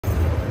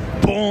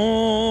Boom,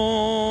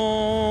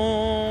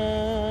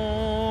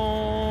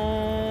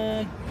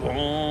 boom,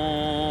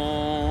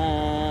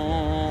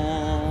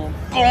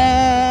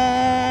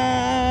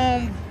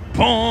 boom,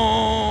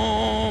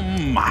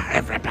 boom.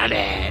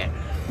 Everybody,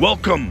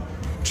 welcome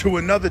to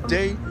another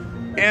day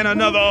and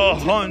another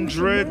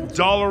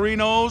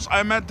 $100.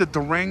 I'm at the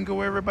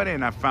Durango, everybody,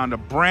 and I found a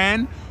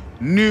brand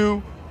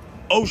new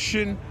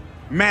Ocean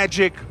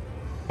Magic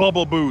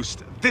Bubble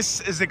Boost. This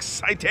is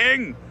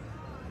exciting.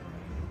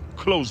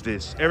 Close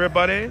this,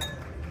 everybody.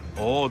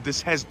 Oh,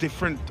 this has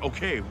different.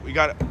 Okay, we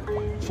got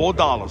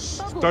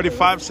 $4,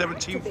 35,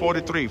 17,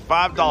 43,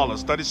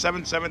 $5,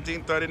 37,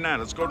 17, 39.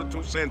 Let's go to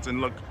 2 cents and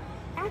look.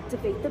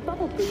 Activate the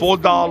bubble boost.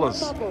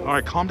 $4. All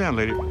right, calm down,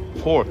 lady.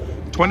 4,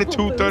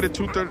 22,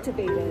 32,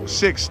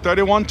 36,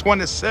 31,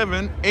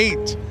 27,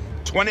 8,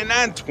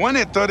 29,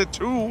 20,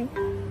 32.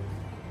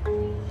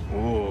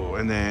 Oh,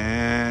 and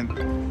then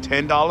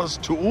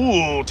 $10 to,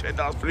 ooh,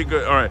 $10, pretty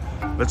good. All right,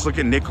 let's look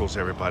at nickels,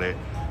 everybody.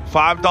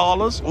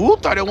 $5, ooh,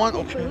 31,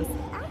 okay.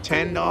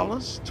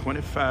 $10,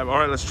 25. All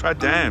right, let's try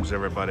dimes,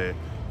 everybody.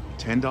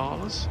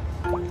 $10,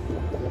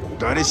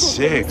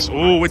 36.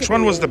 Ooh, which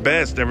one was the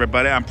best,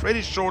 everybody? I'm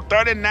pretty sure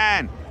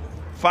 39.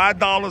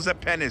 $5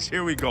 at pennies.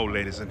 Here we go,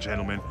 ladies and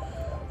gentlemen.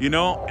 You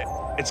know,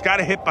 it's got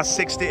to hit by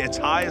 60. It's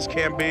high as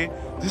can be.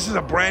 This is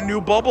a brand new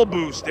bubble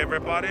boost,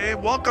 everybody.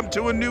 Welcome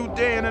to a new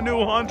day and a new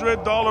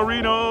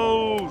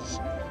 $100-inos.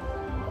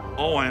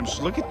 Oh,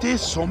 look at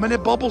this. So many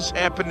bubbles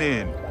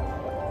happening.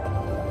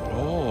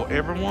 Oh,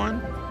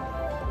 everyone.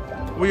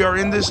 We are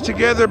in this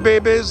together,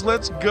 babies.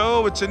 Let's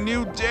go. It's a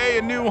new day,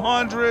 a new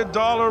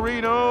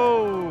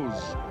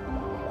 $100-inos.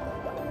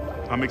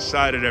 I'm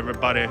excited,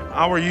 everybody.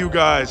 How are you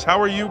guys?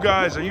 How are you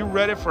guys? Are you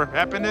ready for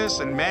happiness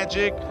and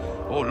magic?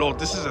 Oh, Lord,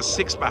 this is a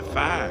 6 by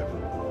 5.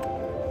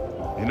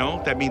 You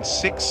know, that means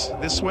 6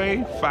 this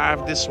way,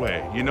 5 this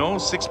way. You know,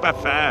 6 by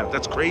 5.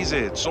 That's crazy.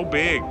 It's so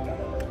big.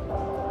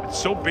 It's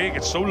so big.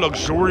 It's so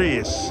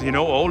luxurious. You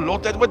know, oh,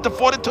 Lord, that went to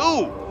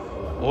 42.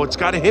 Oh, it's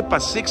got to hit by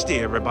 60,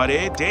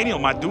 everybody. Daniel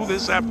might do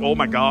this after. Oh,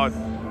 my God.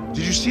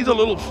 Did you see the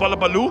little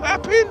fullabaloo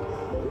happen?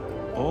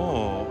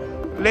 Oh.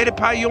 Lady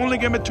Pie, you only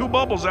gave me 2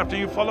 bubbles after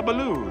you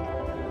fullabalooed.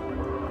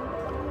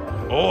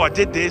 Oh, I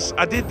did this.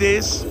 I did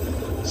this.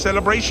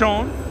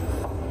 Celebration.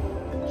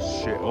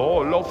 Shit. Oh,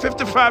 low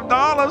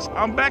 $55.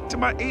 I'm back to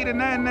my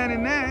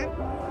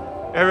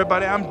 $89.99.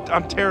 Everybody,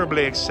 I'm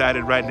terribly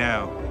excited right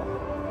now.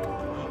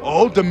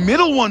 Oh, the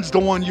middle one's the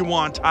one you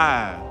want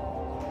high.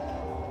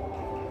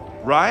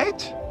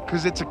 Right?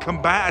 Because it's a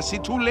combine. I see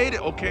 2 ladies.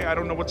 Okay, I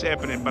don't know what's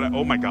happening, but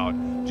oh my God.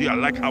 Gee, I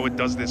like how it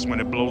does this when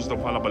it blows the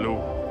hullabaloo.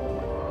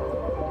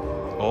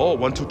 Oh,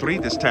 1, 2, 3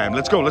 this time.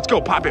 Let's go, let's go.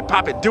 Pop it,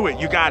 do it.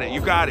 You got it,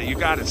 you got it, you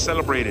got it.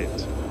 Celebrate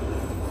it.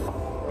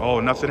 Oh,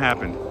 nothing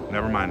happened.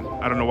 Never mind.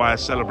 I don't know why I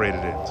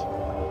celebrated it.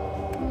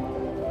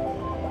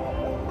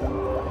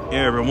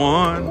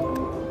 Everyone.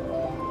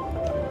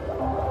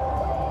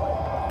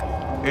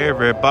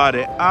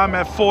 Everybody, I'm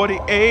at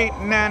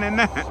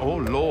 $48.99. Oh,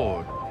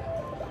 Lord.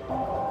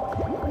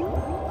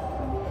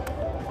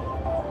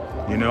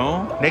 You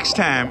know, next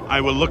time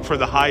I will look for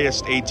the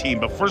highest 18.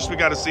 But first we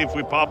got to see if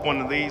we pop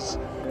one of these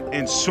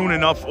in soon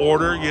enough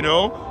order, you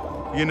know.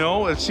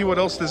 Let's see what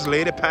else this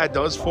lady pad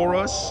does for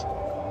us.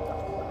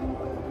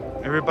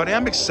 Everybody,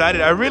 I'm excited.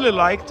 I really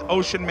liked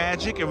Ocean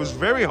Magic. It was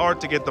very hard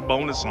to get the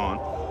bonus on,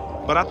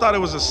 but I thought it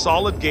was a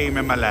solid game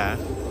in my life.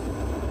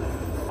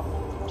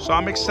 So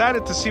I'm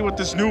excited to see what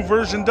this new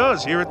version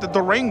does here at the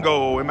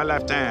Durango in my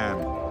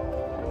lifetime.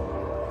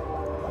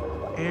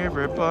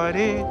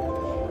 Everybody,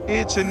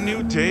 it's a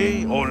new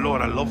day. Oh,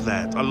 Lord, I love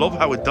that. I love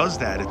how it does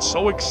that. It's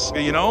so,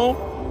 you know.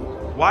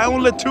 Why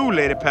only 2,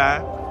 Lady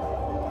Pie?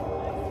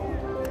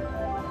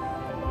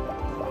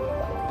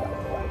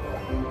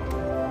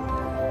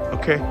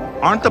 Okay.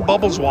 Aren't the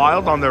bubbles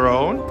wild on their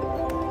own?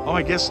 Oh,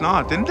 I guess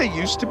not. Didn't they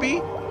used to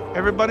be?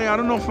 Everybody, I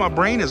don't know if my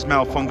brain is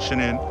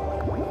malfunctioning,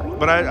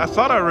 but I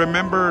thought I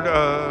remembered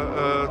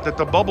that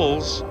the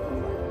bubbles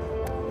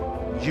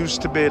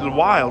used to be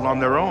wild on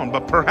their own.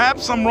 But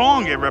perhaps I'm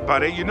wrong,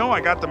 everybody. You know,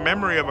 I got the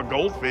memory of a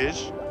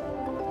goldfish.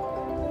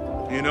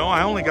 You know,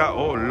 I only got,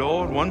 oh,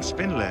 Lord, 1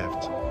 spin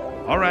left.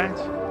 All right.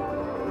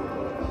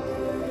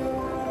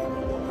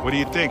 What do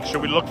you think?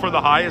 Should we look for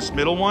the highest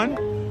middle one?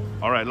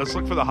 All right, let's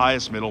look for the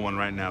highest middle one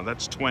right now.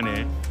 That's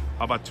 20.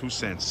 How about 2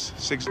 cents?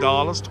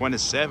 $6,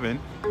 27,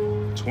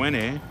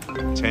 20,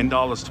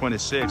 $10,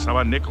 26. How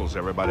about nickels,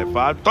 everybody?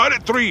 5,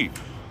 33.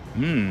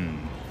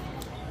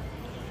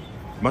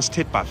 Must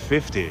hit by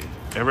 50.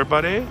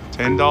 Everybody,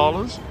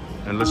 $10.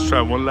 And let's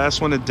try one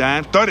last one, a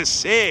dime.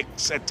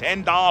 36 at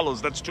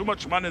 $10. That's too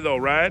much money though,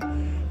 right?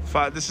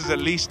 This is at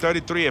least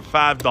 33 at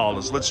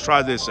 $5. Let's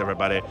try this,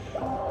 everybody.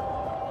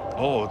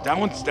 Oh, that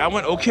one,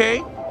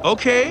 okay.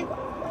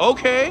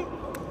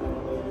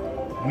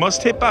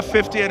 Must hit by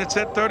 50 and it's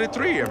at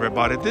 33,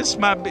 everybody. This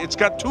might be, it's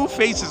got 2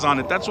 faces on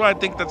it. That's why I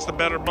think that's the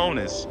better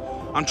bonus.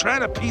 I'm trying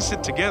to piece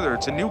it together.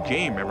 It's a new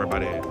game,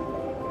 everybody.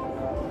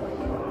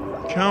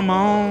 Come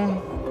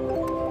on.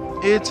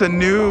 It's a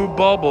new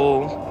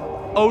bubble.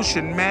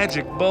 Ocean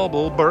Magic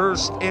Bubble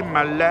burst in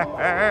my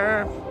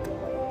life.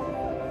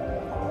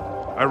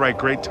 I write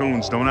great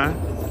tunes, don't I?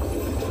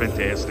 It's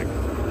fantastic.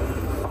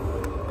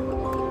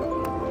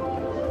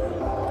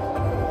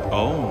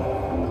 Oh.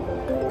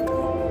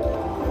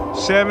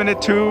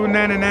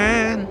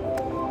 72.99.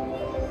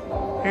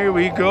 Here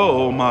we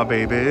go, my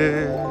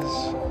babies.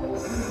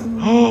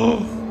 Oh.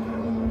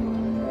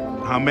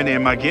 How many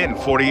am I getting?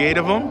 48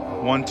 of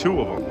them? 1,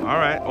 2 of them. All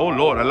right. Oh,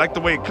 Lord. I like the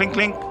way clink,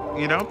 clink.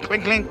 You know?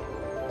 Clink, clink.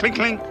 Clink,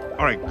 clink.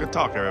 All right. Good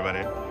talk,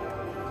 everybody.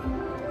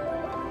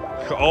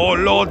 Oh,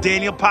 Lord.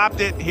 Daniel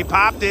popped it. He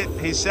popped it.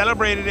 He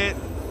celebrated it.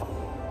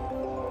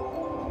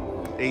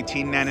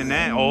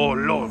 18.99. Oh,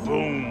 Lord.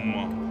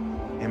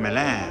 Boom. In my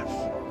life.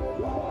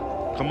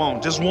 Come on.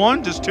 Just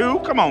 1? Just 2?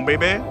 Come on,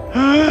 baby.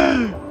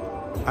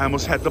 I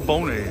almost had the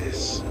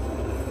bonus.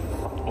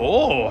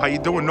 Oh, how you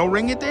doing? No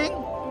ring-a-ding?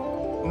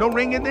 No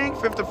ring-a-ding?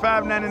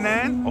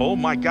 55.99. Oh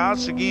my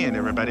gosh, again,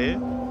 everybody.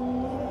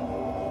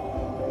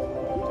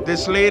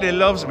 This lady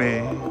loves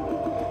me.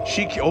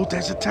 Oh,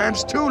 there's a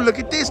 ×2. Look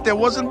at this. There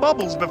wasn't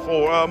bubbles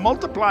before,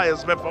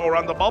 multipliers before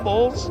on the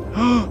bubbles.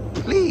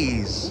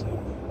 Please.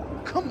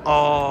 Come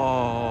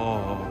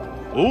on.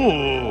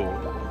 Ooh.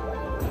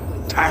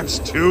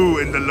 ×2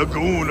 in the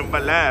lagoon of my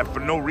life for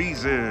no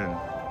reason.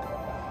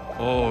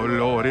 Oh,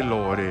 Lordy,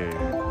 Lordy.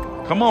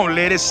 Come on,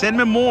 lady, send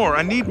me more.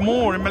 I need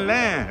more in my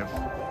life.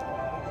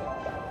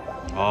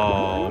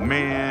 Oh,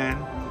 man.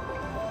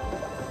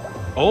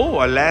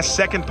 Oh, a last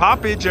second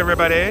poppage,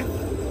 everybody.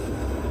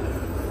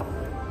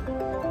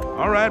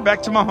 All right,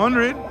 back to my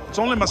 100. It's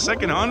only my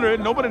second 100.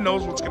 Nobody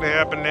knows what's going to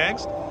happen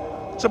next.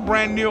 It's a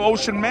brand new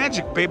Ocean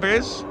Magic,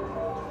 babies.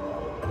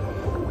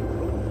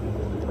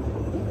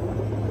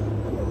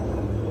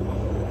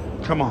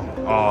 Come on.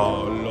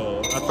 Oh,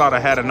 Lord. I thought I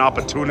had an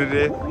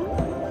opportunity.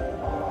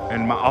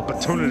 And my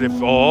opportunity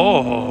for...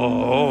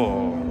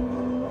 Oh.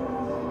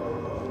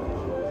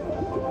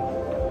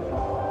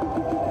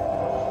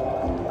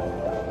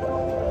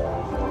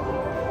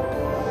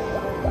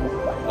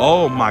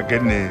 Oh, my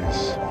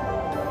goodness.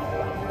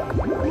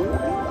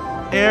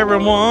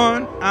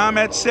 Everyone, I'm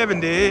at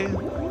 70.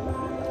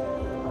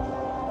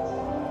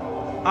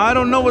 I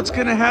don't know what's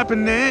going to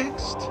happen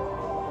next.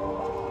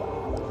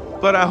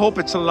 But I hope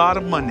it's a lot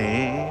of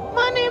money.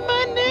 Money,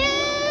 money.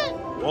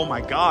 Oh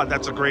my God,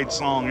 that's a great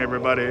song,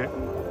 everybody.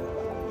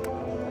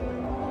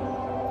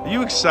 Are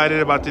you excited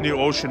about the new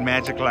Ocean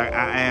Magic like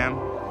I am?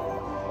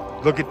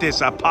 Look at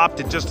this, I popped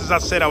it just as I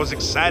said I was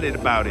excited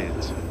about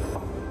it.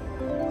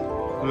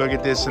 Look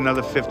at this,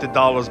 another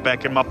 $50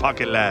 back in my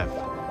pocket left.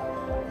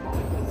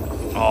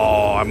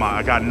 Oh,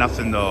 I got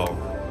nothing though.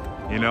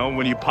 You know,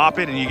 when you pop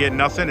it and you get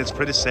nothing, it's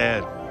pretty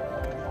sad.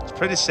 It's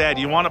pretty sad.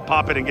 You want to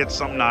pop it and get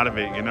something out of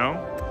it, you know?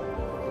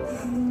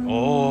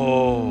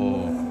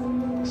 Oh,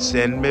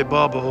 send me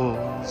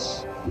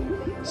bubbles.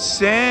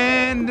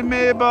 Send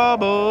me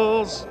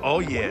bubbles.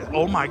 Oh, yeah.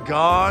 Oh, my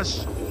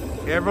gosh.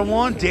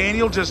 Everyone,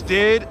 Daniel just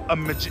did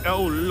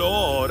oh,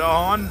 Lord,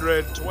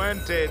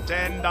 120,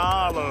 $10.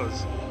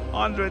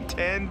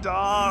 $110.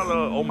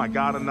 Oh, my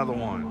God, another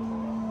one.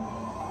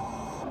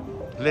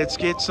 Let's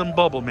get some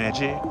bubble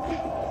magic.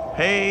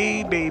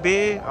 Hey,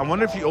 baby. I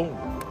wonder if you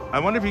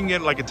can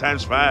get like a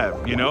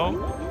 ×5, you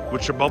know,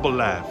 with your bubble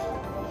laugh.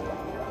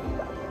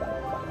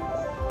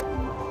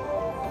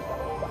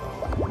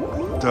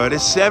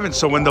 37.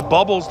 So when the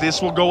bubbles, this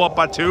will go up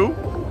by 2.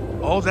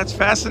 Oh, that's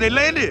fast and they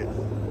landed.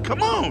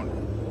 Come on.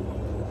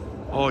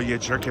 Oh, yeah,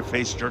 jerky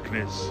face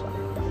jerkness.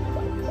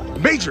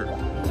 Major.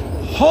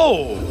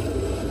 Ho.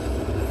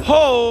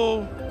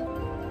 Ho.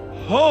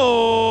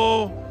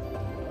 Ho.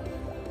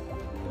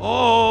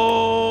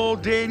 Oh,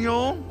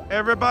 Daniel.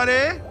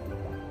 Everybody.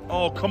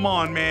 Oh, come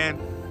on, man.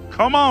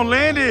 Come on,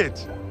 land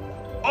it.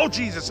 Oh,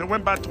 Jesus, it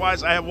went by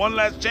twice. I have one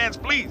last chance,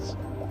 please.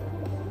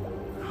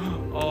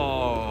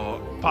 Oh,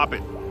 pop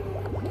it.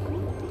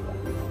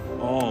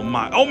 Oh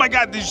my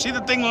God, did you see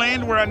the thing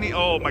land where I need?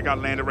 Oh my God,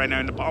 landed right now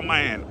in the palm of my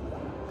hand.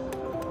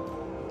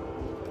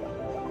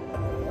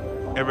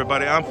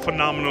 Everybody, I'm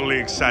phenomenally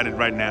excited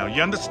right now.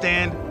 You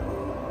understand?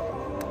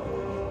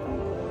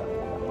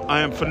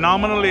 I am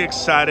phenomenally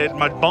excited.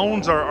 My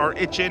bones are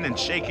itching and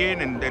shaking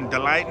and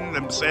delighting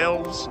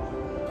themselves.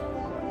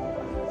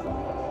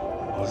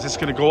 Oh, is this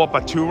gonna go up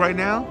by 2 right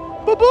now?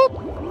 Boop, boop.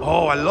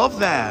 Oh, I love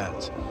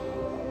that.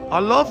 I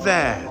love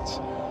that.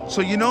 So,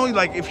 you know,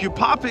 like if you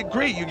pop it,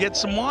 great, you get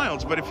some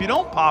wilds. But if you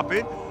don't pop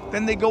it,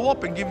 then they go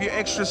up and give you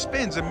extra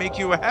spins and make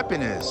you a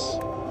happiness.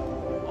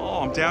 Oh,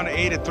 I'm down to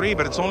 83,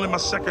 but it's only my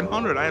second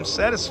 100. I am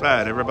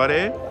satisfied,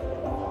 everybody.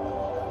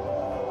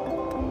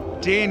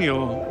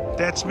 Daniel,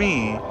 that's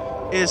me,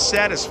 is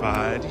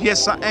satisfied.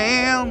 Yes, I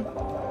am.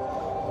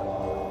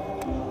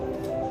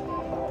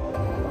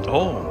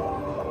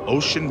 Oh,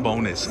 ocean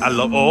bonus.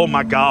 Oh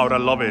my God, I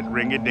love it.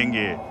 Ring it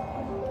dingy.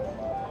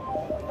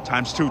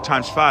 ×2,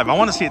 ×5. I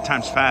want to see it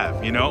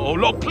 ×5, you know? Oh,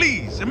 Lord,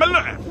 please, in my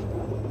life.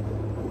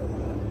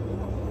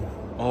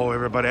 Oh,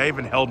 everybody, I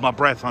even held my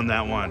breath on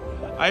that one.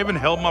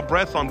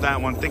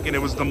 Thinking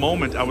it was the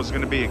moment I was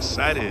going to be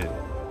excited.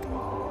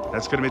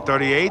 That's going to be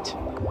 38.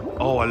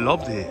 Oh, I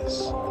love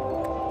this.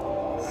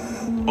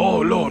 Oh,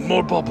 Lord,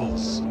 more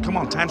bubbles. Come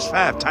on, times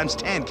 5, times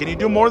 10. Can you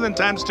do more than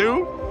times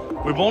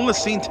 2? We've only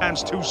seen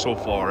times 2 so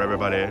far,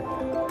 everybody.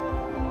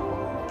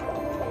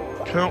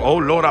 Come, oh,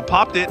 Lord, I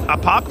popped it. I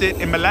popped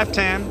it in my left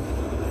hand.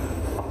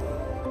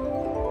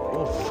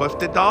 Oh,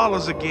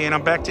 $50 again.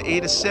 I'm back to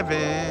 87.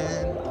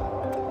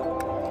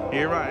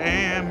 Here I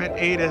am at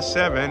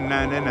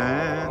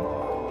 87.99.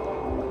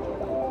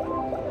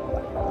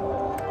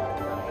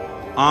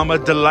 I'm a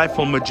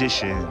delightful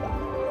magician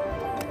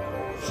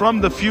from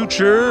the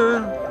future,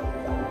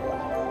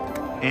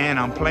 and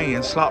I'm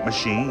playing slot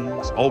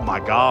machines. Oh my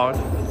God,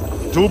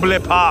 double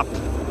pop.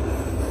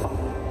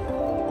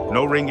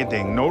 No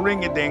ring-a-ding, no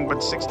ring-a-ding, but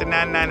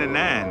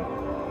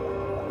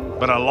 $69.99.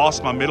 But I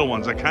lost my middle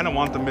ones. I kind of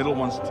want the middle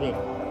ones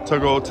to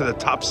go to the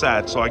top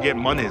side, so I get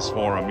monies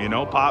for them, you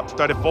know. Pop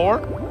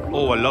 34.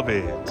 Oh, I love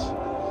it.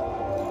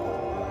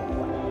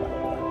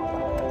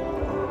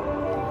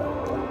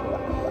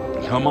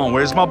 Come on,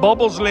 where's my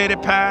bubbles, Lady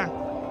Pie?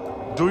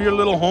 Do your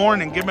little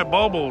horn and give me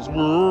bubbles.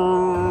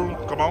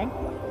 Come on.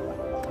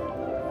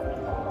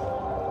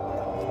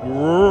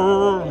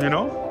 You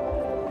know?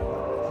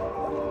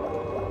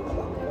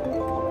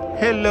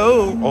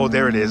 Hello. Oh,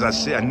 there it is. I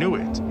see. I knew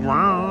it.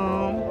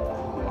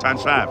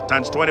 Times 5,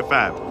 times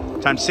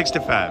 25, times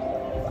 65.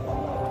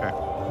 Okay.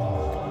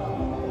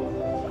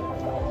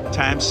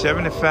 Times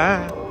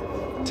 75,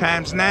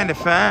 times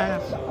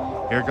 95.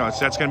 Here it goes.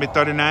 That's going to be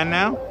 39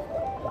 now.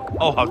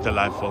 Oh, how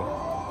delightful.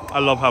 I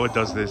love how it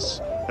does this.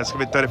 That's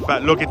going to be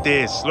 35. Look at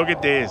this. Look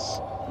at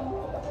this.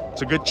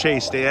 It's a good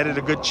chase. They added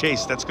a good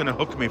chase. That's going to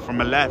hook me for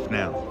my life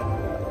now.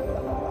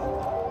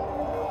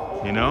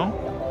 You know?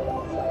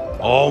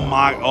 Oh,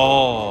 my.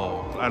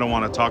 Oh, I don't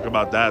want to talk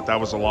about that. That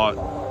was a lot.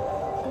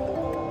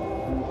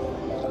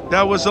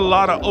 That was a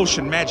lot of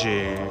ocean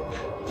magic.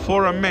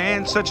 For a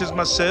man such as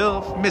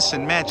myself,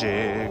 missing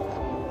magic.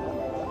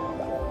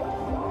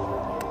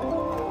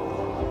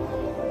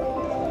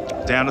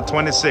 Down to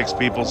 26,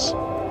 peoples.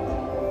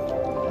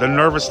 The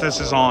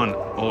nervousness is on.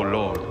 Oh,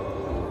 Lord.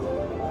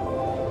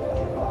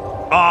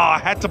 Oh, I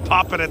had to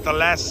pop it at the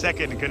last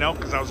second, you know,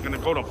 because I was going to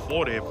go to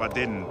 40 if I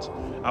didn't.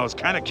 I was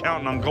kind of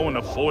counting on going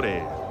to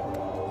 40.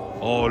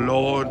 Oh,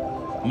 Lord.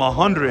 My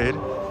 100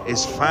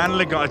 is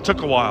finally gone. It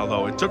took a while,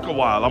 though. It took a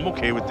while. I'm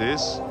okay with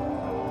this.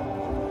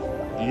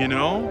 You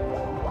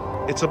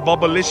know? It's a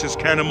bubblicious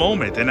kind of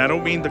moment, and I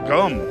don't mean the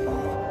gum.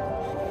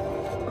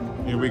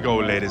 Here we go,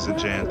 ladies and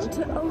gents.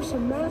 Welcome to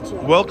Ocean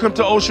Magic. Welcome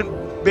to Ocean...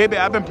 Baby,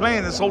 I've been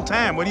playing this whole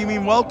time. What do you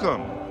mean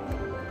welcome?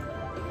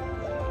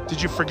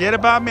 Did you forget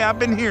about me? I've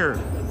been here.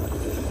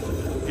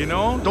 You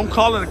know? Don't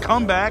call it a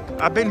comeback.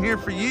 I've been here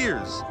for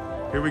years.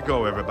 Here we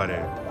go, everybody.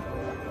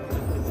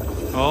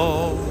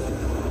 Oh.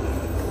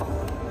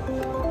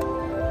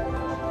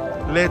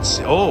 Let's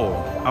see. Oh,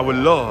 I would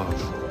love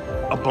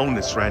a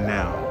bonus right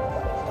now.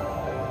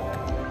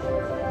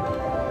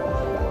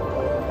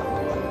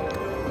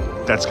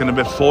 That's gonna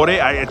be 40.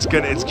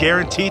 It's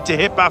guaranteed to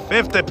hit by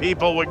 50,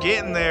 people. We're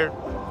getting there.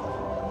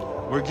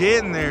 We're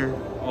getting there.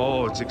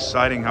 Oh, it's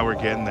exciting how we're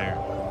getting there.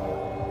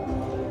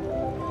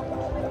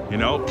 You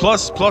know,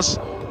 plus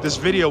this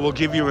video will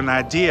give you an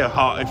idea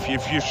how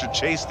if you should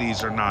chase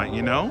these or not,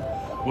 you know?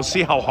 We'll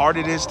see how hard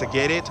it is to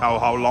get it,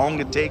 how long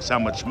it takes, how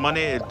much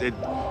money it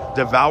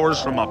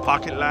devours from my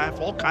pocket life.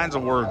 All kinds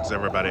of words,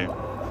 everybody.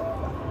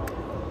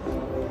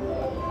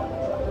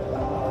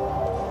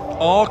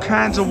 All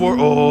kinds of words.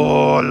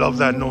 Oh, I love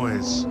that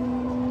noise.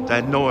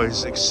 That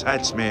noise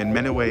excites me in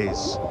many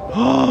ways.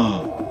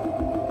 Oh,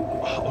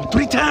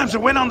 3 times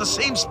it went on the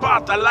same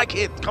spot. I like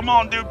it. Come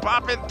on, dude.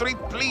 Pop it 3,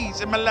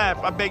 please, in my life.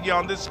 I beg you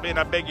on this spin.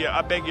 I beg you.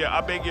 I beg you.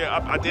 I beg you.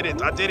 I did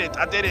it. I did it.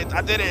 I did it.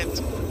 I did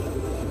it.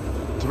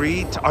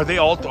 3. Are they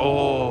all?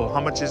 Oh, how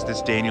much is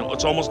this, Daniel?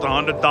 It's almost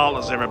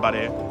 $100,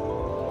 everybody.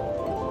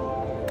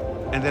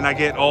 And then I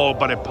get, oh,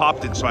 but it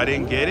popped it, so I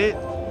didn't get it.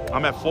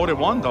 I'm at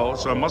 41, though,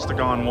 so I must have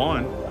gone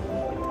 1.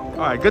 All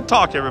right, good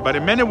talk, everybody.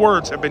 Many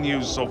words have been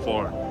used so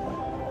far.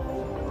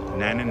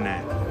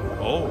 99.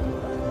 Oh.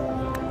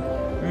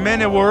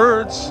 Many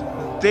words,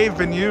 they've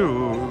been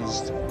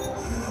used.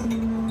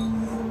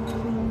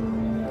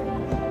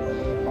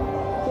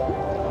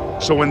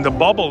 So when the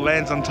bubble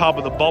lands on top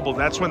of the bubble,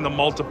 that's when the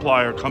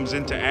multiplier comes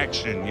into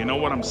action. You know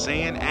what I'm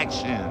saying?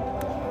 Action.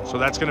 So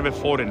that's going to be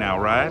 40 now,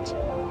 right?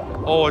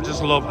 Oh, I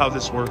just love how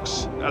this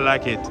works. I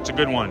like it. It's a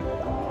good one.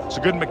 It's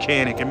a good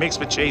mechanic. It makes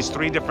me chase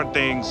 3 different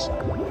things,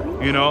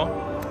 you know?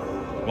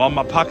 While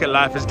my pocket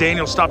life is,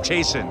 Daniel, stop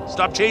chasing.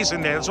 Stop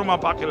chasing, man. That's what my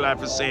pocket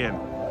life is saying,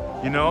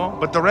 you know?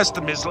 But the rest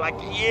of me is like,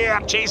 yeah,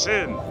 I'm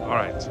chasing. All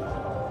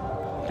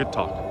right. Good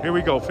talk. Here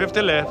we go.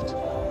 50 left.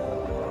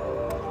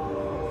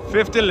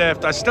 50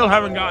 left. I still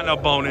haven't gotten a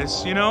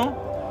bonus, you know?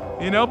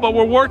 But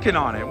we're working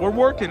on it. We're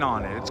working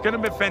on it. It's going to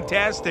be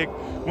fantastic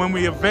when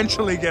we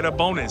eventually get a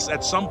bonus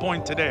at some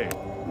point today.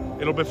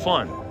 It'll be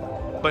fun.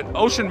 But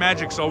Ocean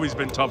Magic's always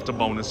been tough to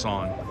bonus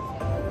on.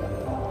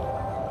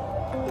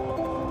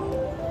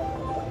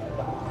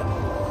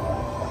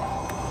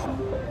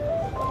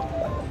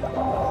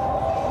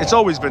 It's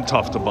always been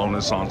tough to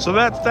bonus on. So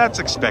that's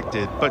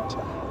expected. But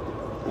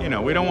You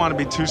know, we don't want to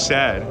be too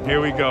sad. Here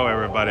we go,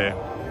 everybody.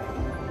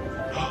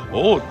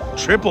 Oh,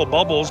 triple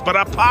bubbles, but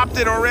I popped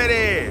it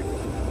already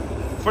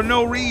for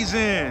no reason.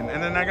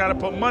 And then I got to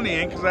put money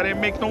in because I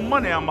didn't make no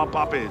money on my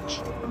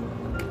poppage.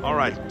 All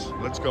right,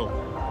 let's go.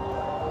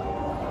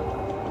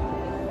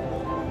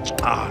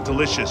 Ah,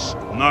 delicious.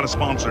 Not a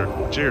sponsor.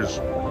 Cheers.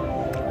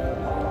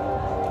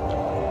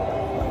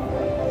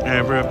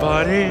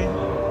 Everybody,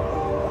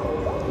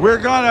 we're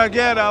gonna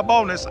get a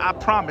bonus, I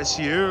promise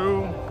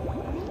you.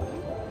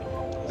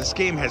 This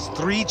game has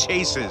 3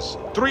 chases.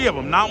 3 of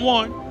them, not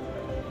 1,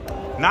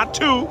 not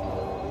 2,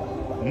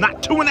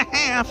 not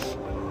 2.5,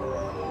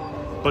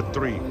 but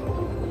 3.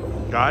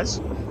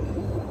 Guys,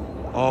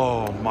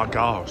 oh my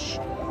gosh.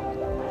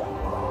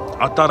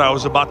 I thought I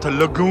was about to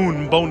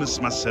lagoon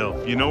bonus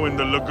myself, you know, in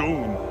the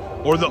lagoon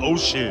or the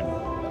ocean.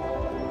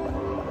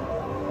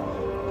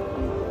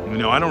 You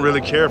know, I don't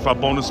really care if I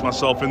bonus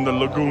myself in the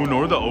lagoon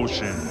or the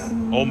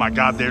ocean. Oh my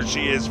God, there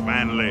she is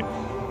finally.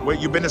 Wait,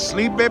 you been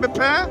asleep, baby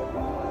pie?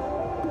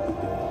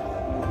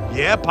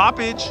 Yeah,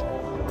 poppage.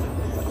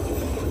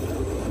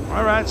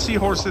 All right,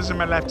 seahorses in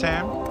my left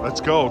hand. Let's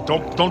go.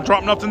 Don't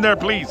drop nothing there,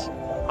 please.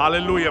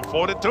 Hallelujah.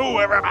 42,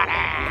 everybody.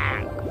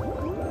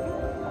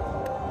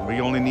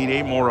 We only need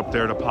 8 more up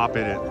there to pop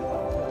it in.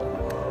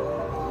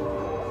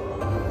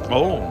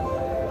 Oh.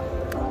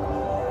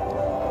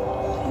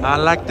 I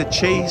like the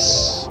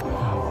chase,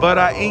 but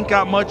I ain't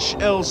got much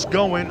else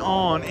going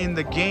on in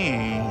the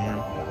game.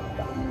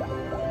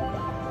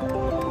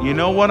 You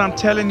know what I'm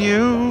telling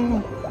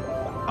you?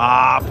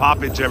 Ah,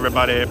 poppage,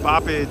 everybody,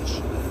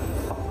 poppage.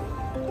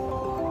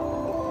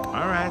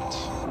 All right.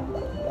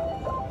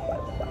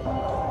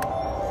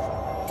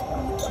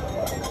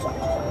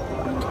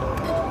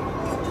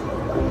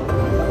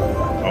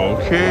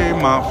 Okay,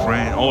 my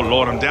friend. Oh,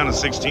 Lord, I'm down to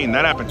 16.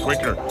 That happened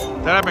quicker.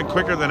 That happened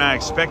quicker than I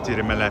expected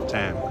in my left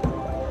hand.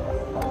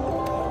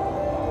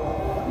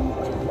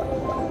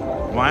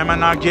 Why am I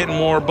not getting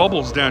more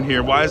bubbles down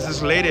here? Why is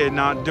this lady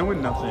not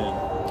doing nothing?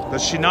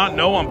 Does she not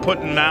know I'm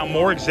putting out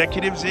more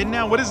executives in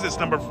now? What is this,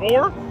 number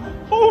 4?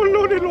 Oh,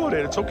 lordy, lordy.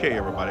 It's okay,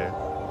 everybody.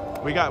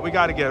 We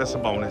got to get us a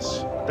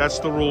bonus. That's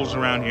the rules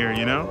around here,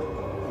 you know?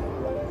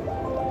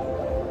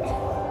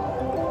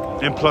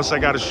 And plus, I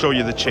got to show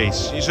you the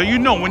chase. So you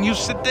know when you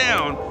sit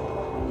down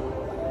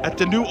at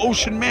the new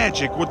Ocean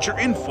Magic what you're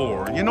in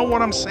for. You know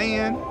what I'm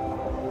saying?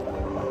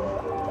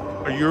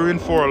 Are you in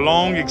for a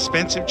long,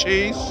 expensive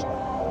chase?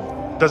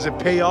 Does it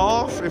pay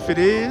off if it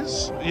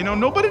is? You know,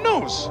 nobody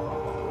knows.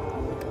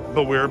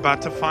 But we're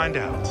about to find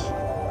out.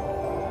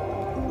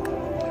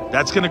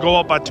 That's going to go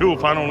up by 2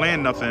 if I don't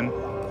land nothing.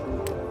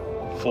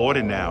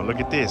 40 now. Look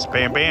at this.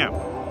 Bam, bam.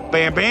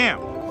 Bam, bam.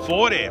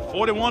 40.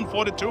 41,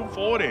 42,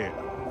 40.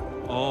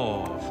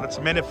 Oh, that's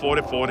a minute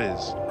 40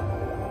 40s.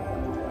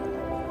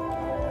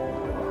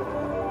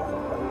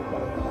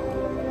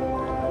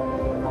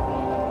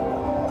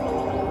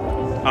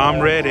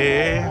 I'm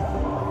ready.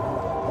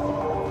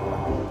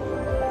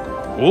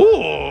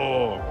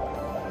 Ooh.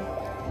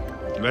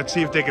 Let's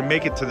see if they can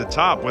make it to the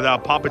top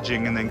without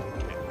poppaging and then,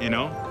 you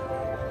know.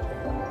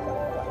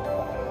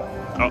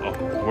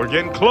 Uh-oh. We're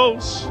getting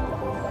close.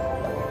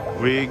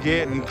 We're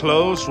getting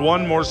close.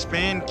 One more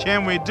spin.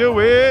 Can we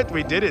do it?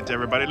 We did it,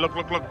 everybody. Look,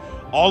 look, look.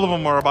 All of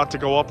them are about to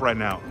go up right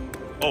now.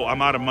 Oh,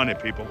 I'm out of money,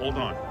 people. Hold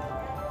on.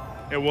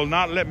 It will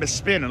not let me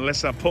spin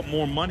unless I put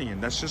more money in.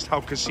 That's just how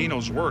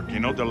casinos work, you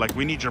know? They're like,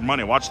 we need your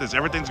money. Watch this.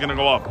 Everything's going to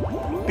go up.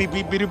 Beep,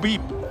 beep, beep,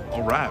 beep.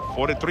 All right.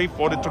 43,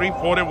 43,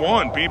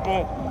 41,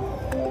 people.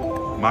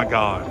 My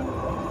God.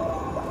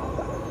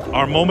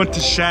 Our moment to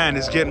shine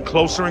is getting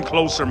closer and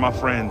closer, my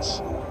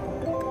friends.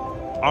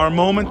 Our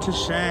moment to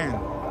shine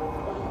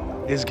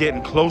is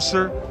getting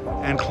closer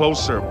and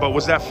closer. But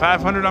was that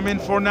 500 I'm in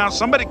for now?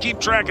 Somebody keep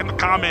track in the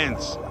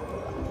comments.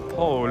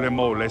 Holy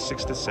moly,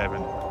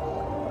 67.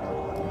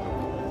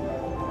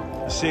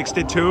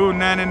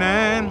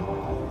 62.99.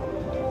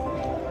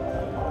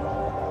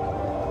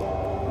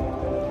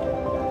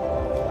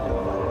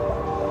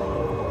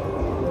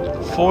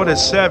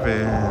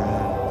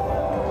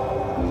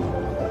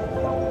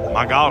 $47.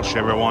 My gosh,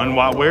 everyone.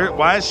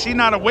 Why is she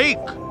not awake?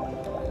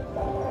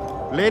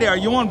 Lady, are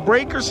you on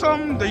break or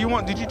something?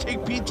 Did you take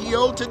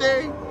PTO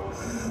today?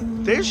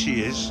 There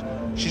she is.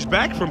 She's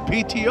back from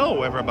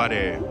PTO,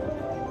 everybody.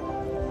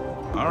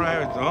 All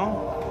right.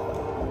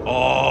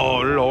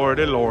 Oh,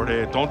 Lordy,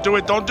 Lordy. Don't do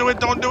it. Don't do it.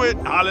 Don't do it.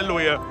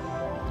 Hallelujah.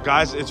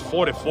 Guys, it's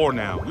 44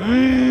 now.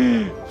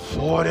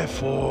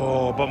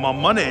 44. But my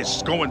money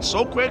is going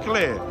so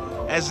quickly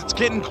as it's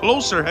getting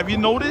closer. Have you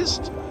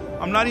noticed?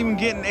 I'm not even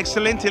getting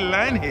excelente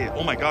line hit.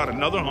 Oh, my God.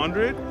 Another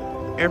 100?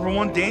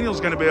 Everyone, Daniel's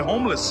going to be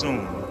homeless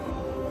soon.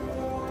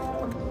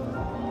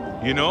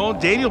 You know,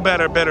 Daniel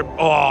better.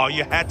 Oh,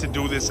 you had to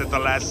do this at the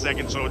last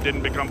second so it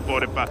didn't become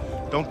 45.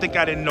 Don't think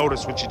I didn't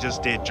notice what you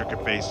just did, jerky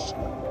face.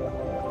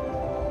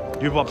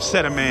 You've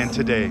upset a man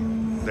today.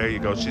 There you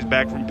go. She's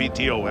back from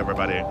PTO,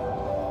 everybody.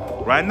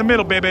 Right in the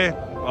middle, baby.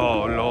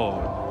 Oh,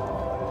 Lord.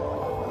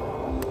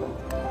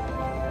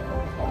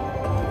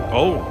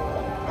 Oh,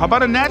 how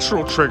about a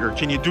natural trigger?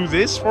 Can you do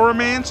this for a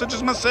man such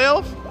as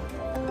myself?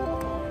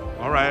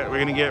 All All right, we're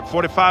gonna get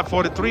 45,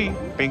 43,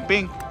 bink,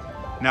 bink.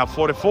 Now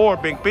 44,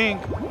 bink,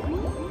 bink.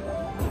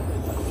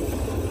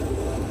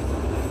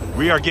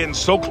 We are getting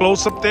so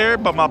close up there,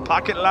 but my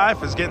pocket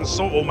life is getting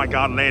so, oh my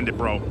God, landed,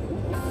 bro.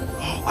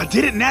 Oh, I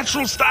did it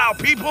natural style,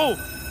 people.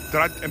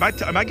 Am I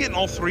getting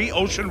all three?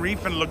 Ocean,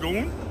 reef, and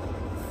lagoon?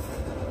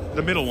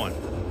 The middle one.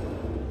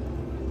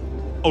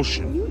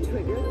 Ocean. You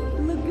triggered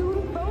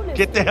lagoon bonus.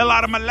 Get the hell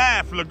out of my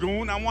life,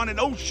 lagoon. I wanted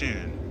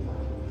ocean.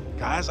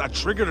 Guys, I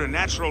triggered a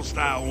natural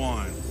style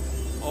one.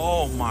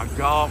 Oh my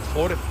God,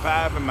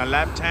 45 in my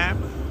lap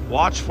time.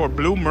 Watch for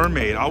blue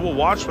mermaid. I will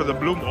watch for the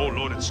blue. Oh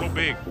Lord, it's so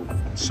big.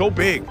 It's so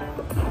big.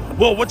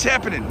 Whoa, what's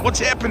happening? What's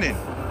happening?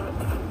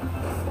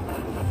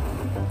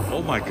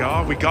 Oh my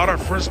God, we got our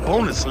first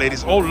bonus,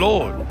 ladies. Oh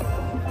Lord.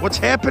 What's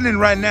happening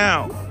right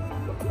now?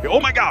 Oh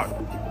my God.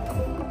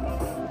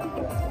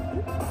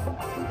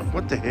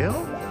 What the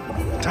hell?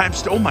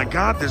 Oh my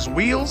God, there's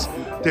wheels,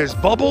 there's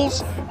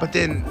bubbles, but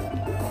then,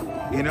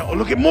 you know,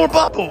 look at more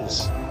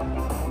bubbles.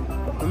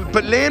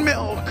 But land me,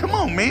 oh, come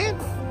on, man.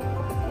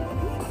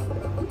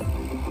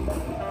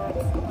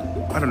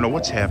 I don't know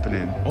what's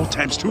happening. Oh,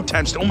 times two.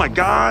 Oh my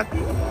God.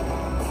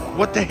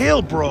 What the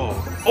hell, bro?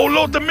 Oh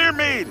Lord, the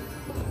mermaid.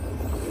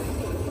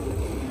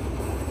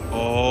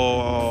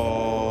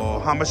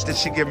 Oh, how much did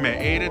she give me?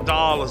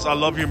 $80. I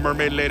love you,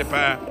 mermaid lady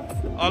pie.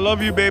 I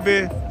love you,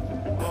 baby.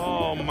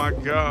 Oh my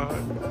God.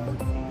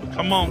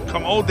 Come on,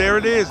 come on. Oh, there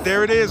it is.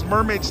 There it is,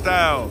 mermaid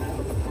style.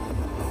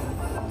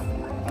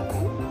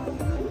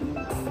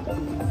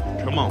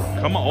 Come on,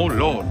 come on. Oh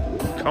Lord.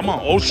 Come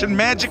on, ocean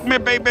magic me,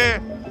 baby.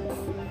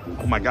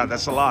 Oh my God,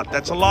 that's a lot.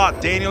 That's a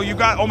lot. Daniel, you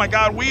got, oh my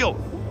God, wheel.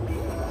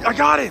 I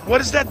got it. What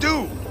does that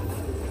do?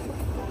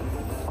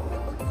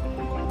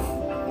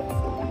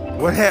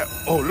 What happened?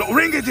 Oh,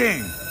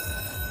 ring-a-ding.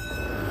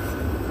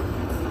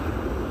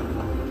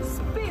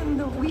 Spin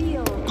the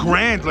wheel.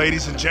 Grand,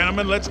 ladies and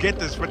gentlemen. Let's get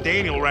this for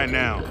Daniel right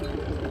now.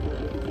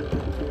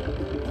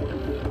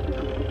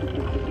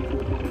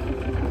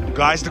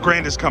 Guys, the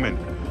grand is coming.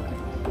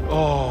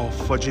 Oh,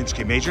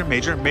 Fudginski. Major.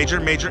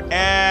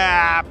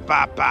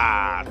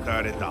 Papa.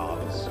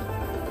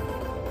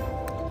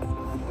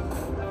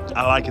 $30.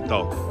 I like it,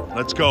 though.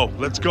 Let's go.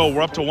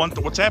 We're up to one.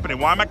 What's happening?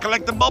 Why am I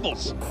collecting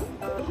bubbles?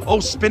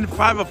 Oh, spin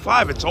 5 of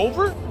 5. It's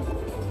over?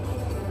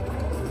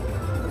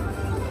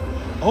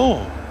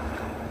 Oh,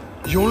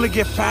 you only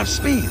get 5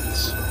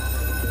 spins.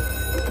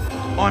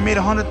 Oh, I made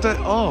 130.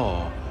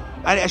 Oh,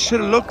 I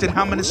should have looked at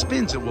how many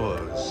spins it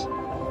was.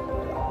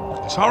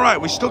 It's all right.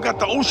 We still got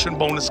the ocean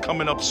bonus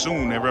coming up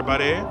soon,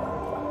 everybody.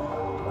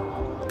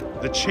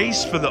 The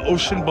chase for the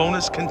ocean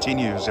bonus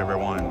continues,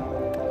 everyone.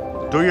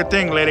 Do your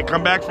thing, lady.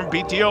 Come back from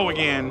PTO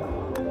again.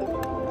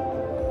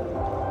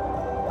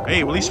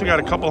 Hey, at least we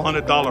got a couple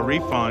 $100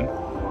 refund.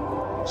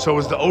 So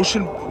is the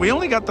ocean... We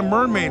only got the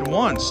mermaid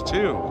once,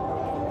 too.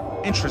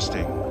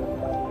 Interesting.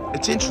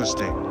 It's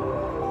interesting.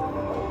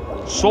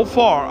 So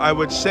far, I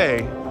would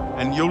say,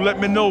 and you'll let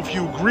me know if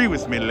you agree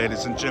with me,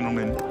 ladies and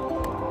gentlemen.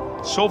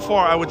 So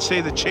far, I would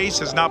say the chase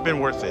has not been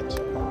worth it.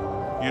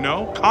 You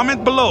know?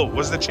 Comment below.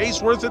 Was the chase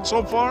worth it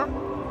so far?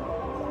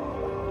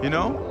 You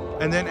know?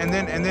 And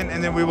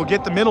then we will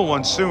get the middle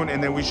one soon,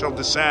 and then we shall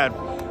decide,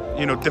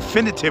 you know,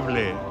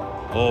 definitively.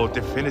 Oh,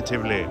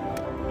 definitively.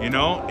 You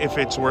know, if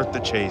it's worth the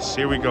chase.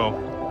 Here we go.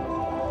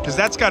 Because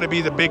that's got to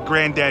be the big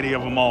granddaddy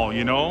of them all,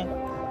 you know?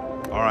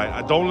 All right,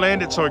 I don't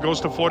land it, so it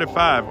goes to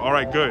 45. All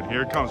right, good.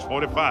 Here it comes,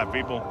 45,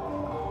 people.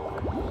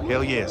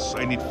 Hell yes.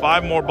 I need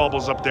 5 more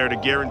bubbles up there to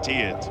guarantee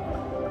it.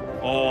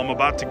 Oh, I'm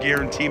about to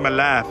guarantee my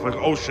life with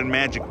ocean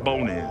magic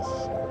bonus.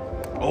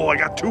 Oh, I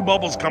got 2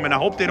 bubbles coming. I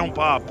hope they don't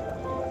pop.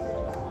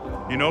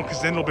 You know,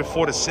 because then it'll be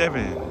 4 to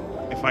 7.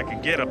 If I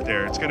can get up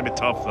there. It's going to be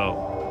tough, though.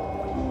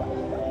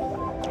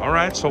 All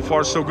right, so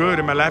far so good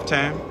in my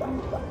lifetime.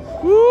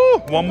 Woo!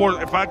 One more.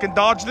 If I can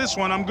dodge this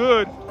one, I'm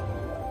good.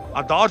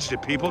 I dodged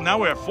it, people. Now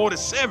we're at 4 to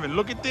 7.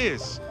 Look at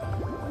this.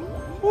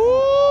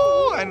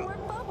 Woo! And More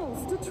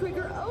bubbles to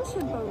trigger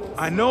ocean bonus.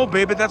 I know,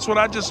 baby. That's what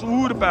I just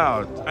wooed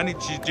about.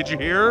 Did you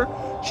hear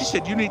her? She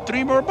said you need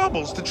 3 more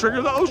bubbles to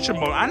trigger the ocean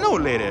bonus. I know,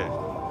 lady.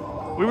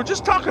 We were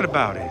just talking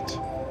about it.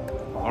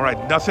 All right,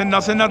 nothing.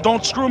 Now,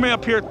 don't screw me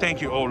up here.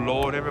 Thank you. Oh,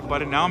 Lord,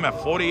 everybody. Now I'm at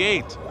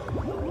 48.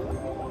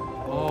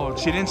 Oh,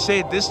 she didn't say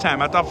it this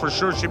time. I thought for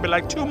sure she'd be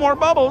like, 2 more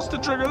bubbles to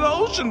trigger the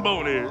ocean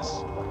bonus.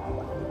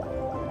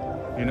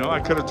 You know, I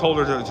could have told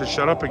her to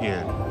shut up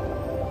again.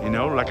 You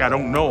know, like I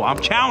don't know. I'm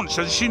counting.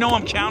 So does she know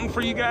I'm counting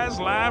for you guys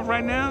live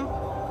right now?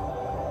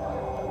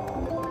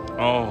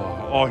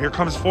 Oh, here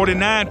comes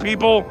 49,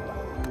 people.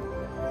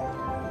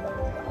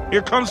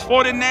 Here comes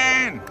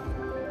 49.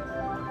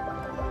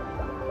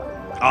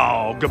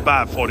 Oh,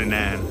 goodbye,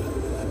 49.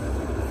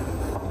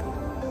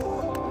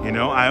 You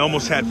know, I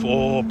almost had 4.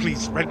 Oh,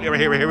 please, right here.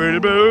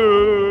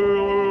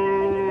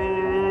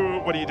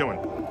 What are you doing?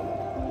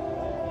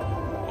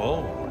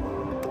 Oh.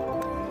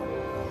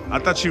 I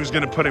thought she was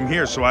going to put him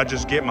here, so I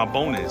just get my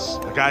bonus.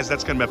 Guys,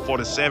 that's going to be 4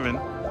 to 7.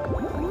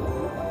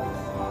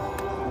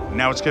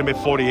 Now it's going to be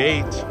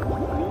 48.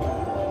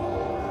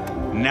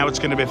 Now it's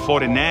going to be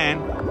 49.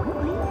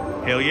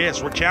 Hell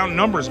yes, we're counting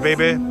numbers,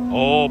 baby.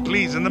 Oh,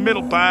 please, in the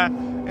middle, pie.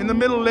 In the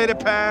middle, lady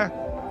pie.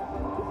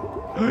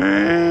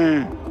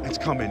 It's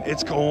coming.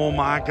 Oh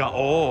my God.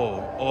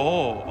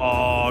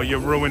 Oh, you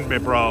ruined me,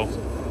 bro.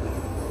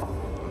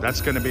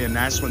 That's going to be a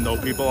nice one, though,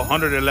 people.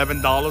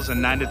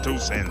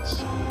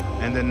 $111.92.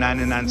 And then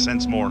 99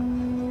 cents more.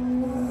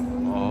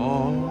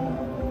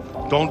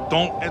 Oh.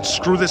 Don't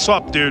screw this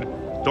up, dude.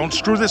 Don't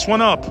screw this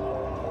one up.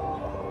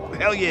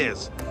 Hell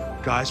yes.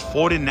 Guys,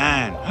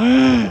 49.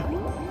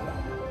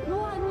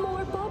 One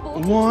more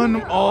bubble. to One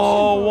trigger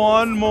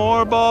ocean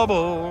more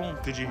bubble.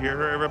 Did you hear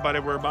her, everybody?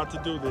 We're about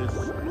to do this.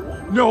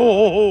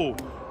 No.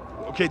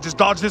 Okay, just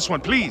dodge this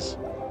one, please.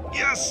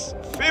 Yes.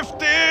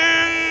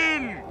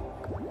 15.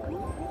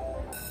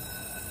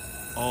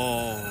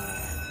 Oh.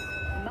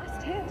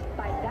 Must hit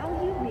by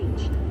value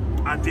reached.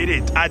 I did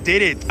it.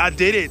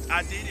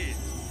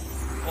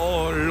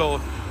 Oh,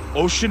 Lord.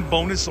 Ocean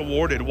bonus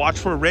awarded. Watch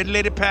for red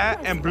lady pad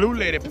and blue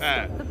lady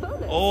pad. The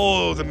bonus.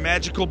 Oh, the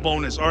magical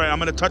bonus. All right, I'm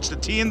going to touch the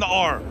T and the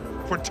R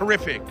for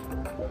terrific.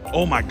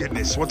 Oh, my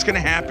goodness. What's going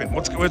to happen?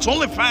 It's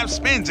only 5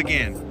 spins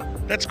again.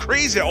 That's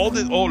crazy. Oh,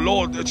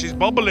 Lord. She's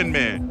bubbling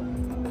me.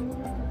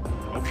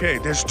 Okay,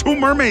 there's 2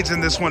 mermaids in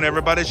this one,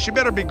 everybody. She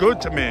better be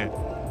good to me.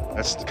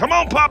 Come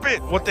on, pop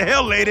it. What the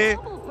hell, lady?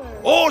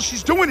 Oh,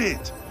 she's doing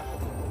it.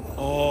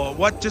 Oh,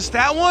 what? Just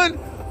that one?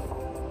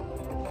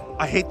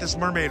 I hate this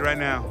mermaid right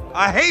now.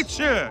 I hate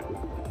you.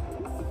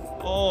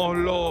 Oh,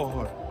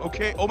 Lord.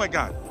 Okay. Oh, my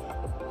God.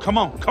 Come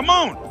on.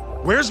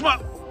 Where's my...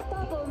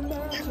 Bubble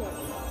magic.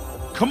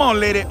 Come on,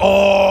 lady.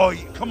 Oh,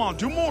 come on.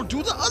 Do more.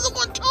 Do the other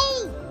one,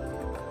 too.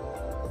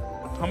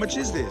 How much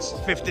is this?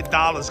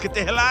 $50. Get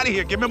the hell out of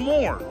here. Give me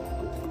more.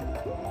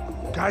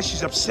 Guys,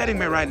 she's upsetting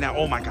me right now.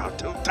 Oh, my God.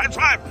 Times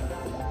 5.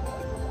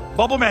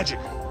 Bubble magic.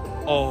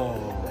 Oh.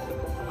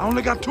 I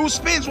only got 2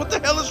 spins. What the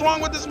hell is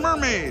wrong with this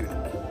mermaid?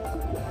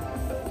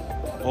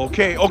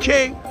 Okay.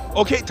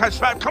 Times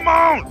 5. Come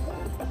on.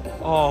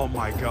 Oh,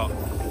 my God.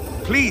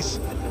 Please.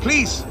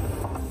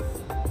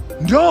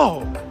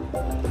 No.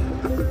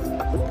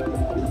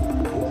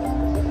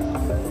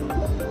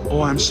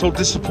 Oh, I'm so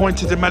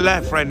disappointed in my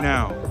life right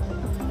now.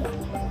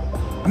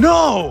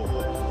 No.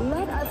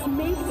 Let us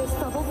make this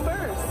bubble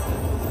first.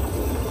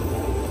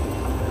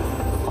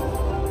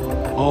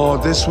 Oh,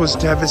 this was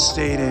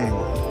devastating.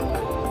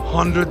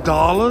 $100?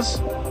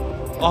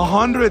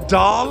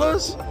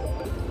 $100?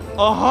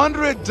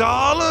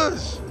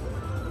 $100?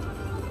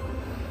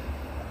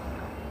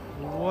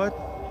 What?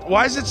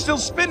 Why is it still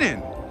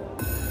spinning?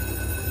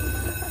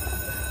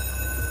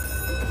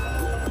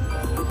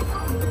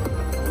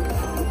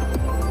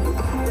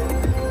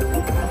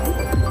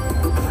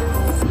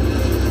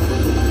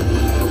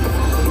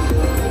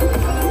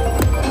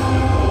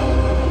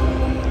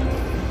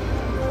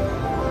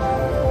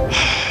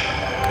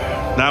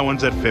 That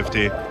one's at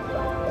 50.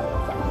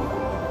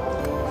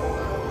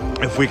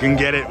 If we can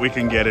get it, we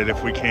can get it.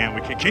 If we can't,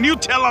 we can't. Can you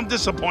tell I'm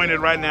disappointed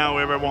right now,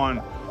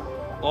 everyone?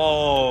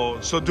 Oh,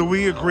 so do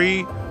we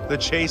agree the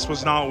chase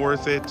was not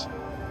worth it?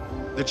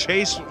 The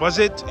chase, was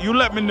it? You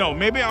let me know.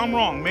 Maybe I'm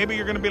wrong. Maybe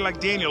you're going to be like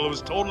Daniel. It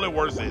was totally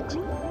worth it.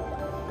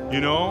 You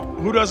know?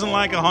 Who doesn't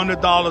like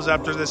 $100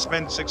 after they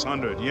spent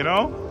 $600, you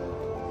know?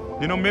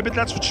 You know, maybe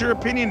that's what your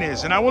opinion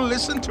is. And I will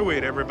listen to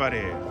it,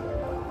 everybody.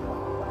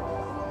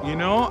 You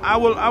know, I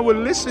will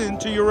listen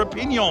to your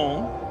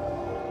opinion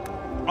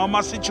on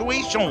my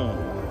situation.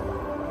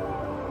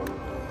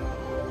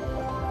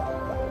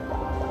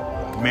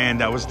 Man,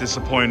 that was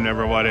disappointing,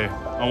 everybody.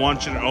 I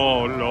want you to,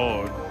 oh,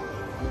 Lord.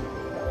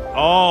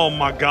 Oh,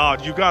 my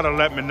God. You got to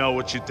let me know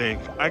what you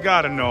think. I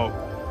got to know.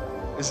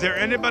 Is there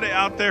anybody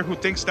out there who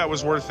thinks that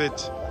was worth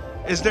it?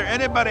 Is there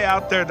anybody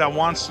out there that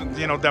wants,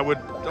 you know, that would,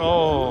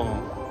 oh.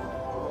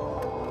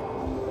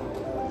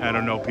 I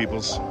don't know,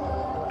 peoples.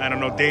 I don't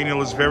know.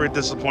 Daniel is very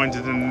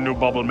disappointed in the new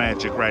bubble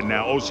magic right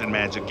now. Ocean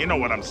magic. You know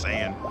what I'm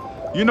saying.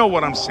 You know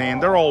what I'm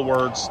saying. They're all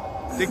words.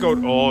 They go,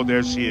 oh,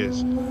 there she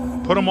is.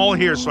 Put them all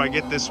here so I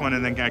get this one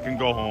and then I can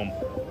go home.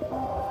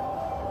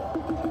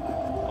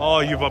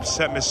 Oh, you've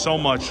upset me so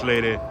much,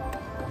 lady.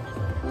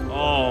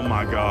 Oh,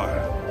 my God.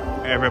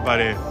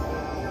 Everybody.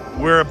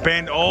 We're a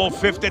band. Oh,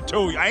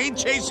 52. I ain't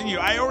chasing you.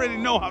 I already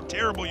know how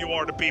terrible you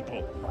are to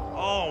people.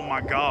 Oh, my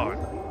God.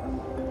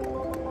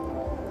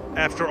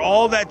 After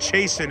all that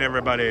chasing,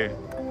 everybody,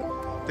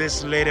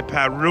 this lady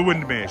pie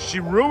ruined me. She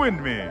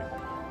ruined me.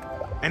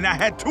 And I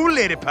had 2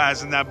 lady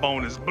pies in that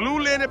bonus. Blue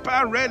lady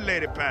pie, red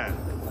lady pie.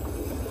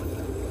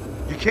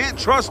 You can't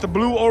trust a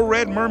blue or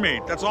red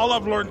mermaid. That's all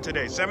I've learned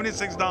today.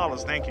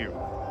 $76. Thank you.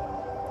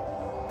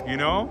 You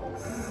know?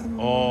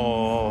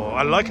 Oh,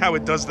 I like how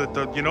it does the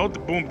you know, the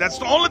boom. That's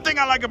the only thing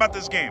I like about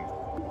this game.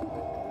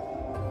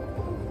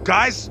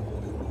 Guys.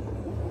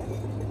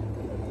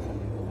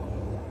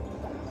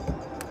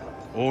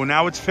 Oh,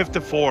 now it's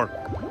 54.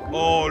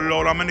 Oh,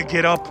 Lord, I'm going to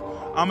get up.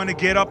 I'm going to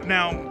get up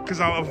now because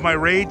of my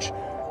rage.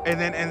 And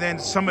then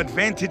some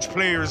advantage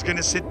player is going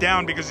to sit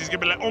down because he's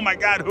going to be like, oh, my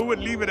God, who would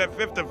leave it at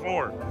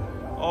 54?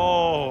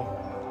 Oh,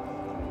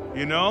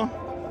 you know?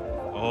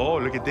 Oh,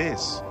 look at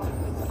this.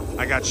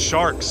 I got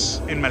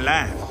sharks in my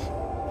life.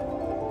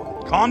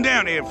 Calm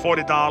down here,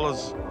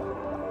 $40.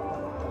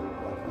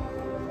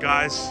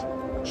 Guys,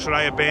 should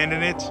I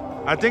abandon it?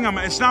 I think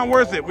it's not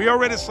worth it. We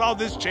already saw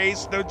this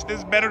chase. This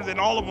is better than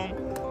all of them.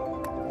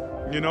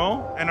 You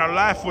know? And our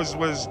life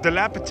was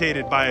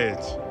dilapidated by it.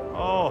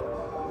 Oh.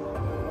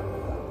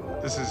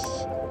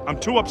 I'm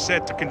too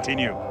upset to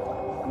continue.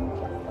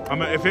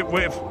 If you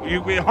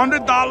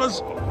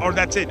 $100 or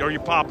that's it, or you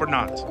pop or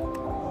not.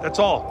 That's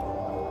all.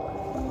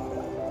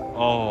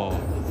 Oh.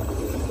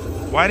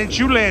 Why didn't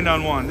you land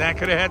on one? That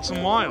could have had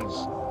some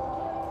miles.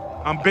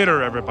 I'm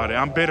bitter, everybody.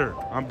 I'm bitter.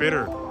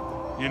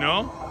 You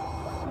know?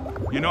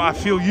 I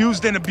feel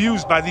used and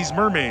abused by these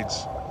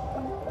mermaids.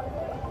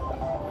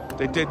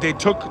 They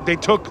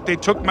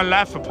took my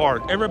life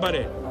apart.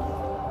 Everybody.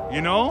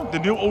 You know? The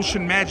new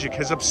ocean magic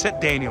has upset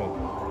Daniel.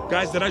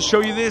 Guys, did I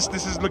show you this?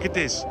 Look at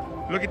this.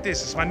 Look at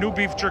this. It's my new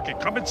beef jerky.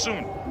 Coming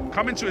soon.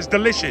 It's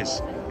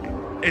delicious.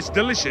 It's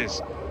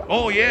delicious.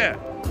 Oh, yeah.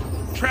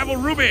 Travel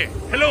Ruby.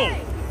 Hello.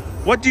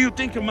 What do you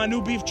think of my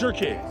new beef jerky?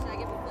 Should I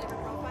give a flavor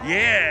profile?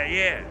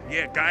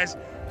 Yeah, guys.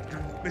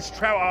 Miss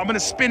Travel, I'm going to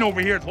spin over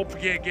here. Hope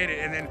you get it.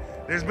 And then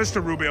there's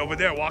Mr. Ruby over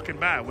there walking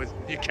by with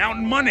you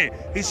counting money.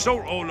 He's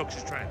so, oh, look,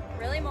 she's trying.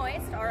 Really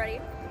moist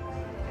already.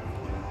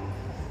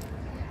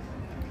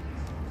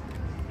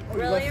 Oh,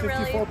 you left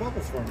 54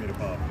 bubbles for me to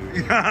pop,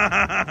 dude.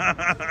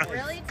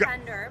 Really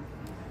tender.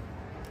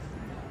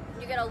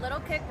 You get a little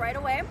kick right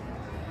away,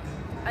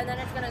 and then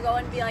it's gonna go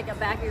and be like a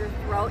back of your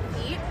throat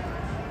heat,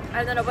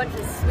 and then a bunch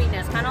of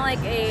sweetness, kind of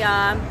like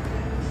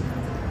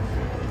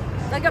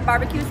a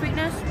barbecue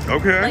sweetness.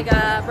 Okay. Like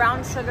a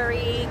brown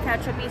sugary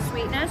ketchupy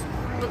sweetness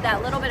with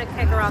that little bit of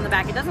kick around the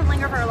back. It doesn't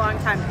linger for a long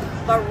time,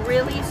 but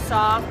really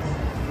soft,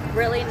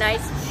 really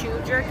nice chew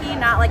jerky.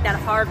 Not like that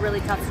hard, really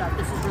tough stuff.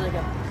 This is really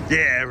good.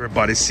 Yeah,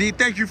 everybody. See,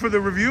 thank you for the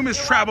review, Miss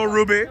Travel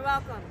Ruby. You're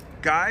welcome.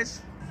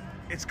 Guys,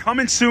 it's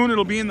coming soon.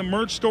 It'll be in the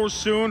merch store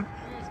soon.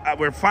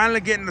 We're finally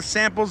getting the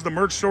samples. The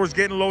merch store is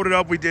getting loaded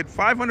up. We did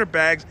 500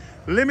 bags,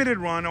 limited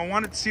run. I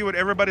wanted to see what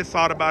everybody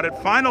thought about it.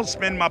 Final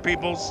spin, my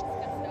peoples.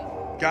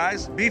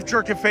 Guys, beef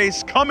jerky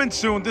face coming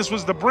soon. This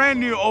was the brand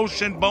new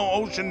Ocean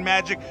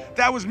Magic.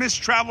 That was Miss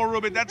Travel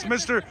Ruby. That's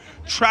Mr.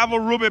 Travel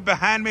Ruby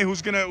behind me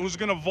who's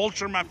gonna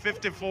vulture my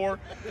 54.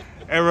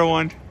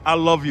 Everyone, I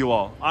love you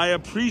all. I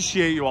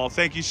appreciate you all.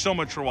 Thank you so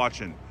much for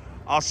watching.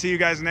 I'll see you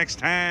guys next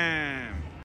time.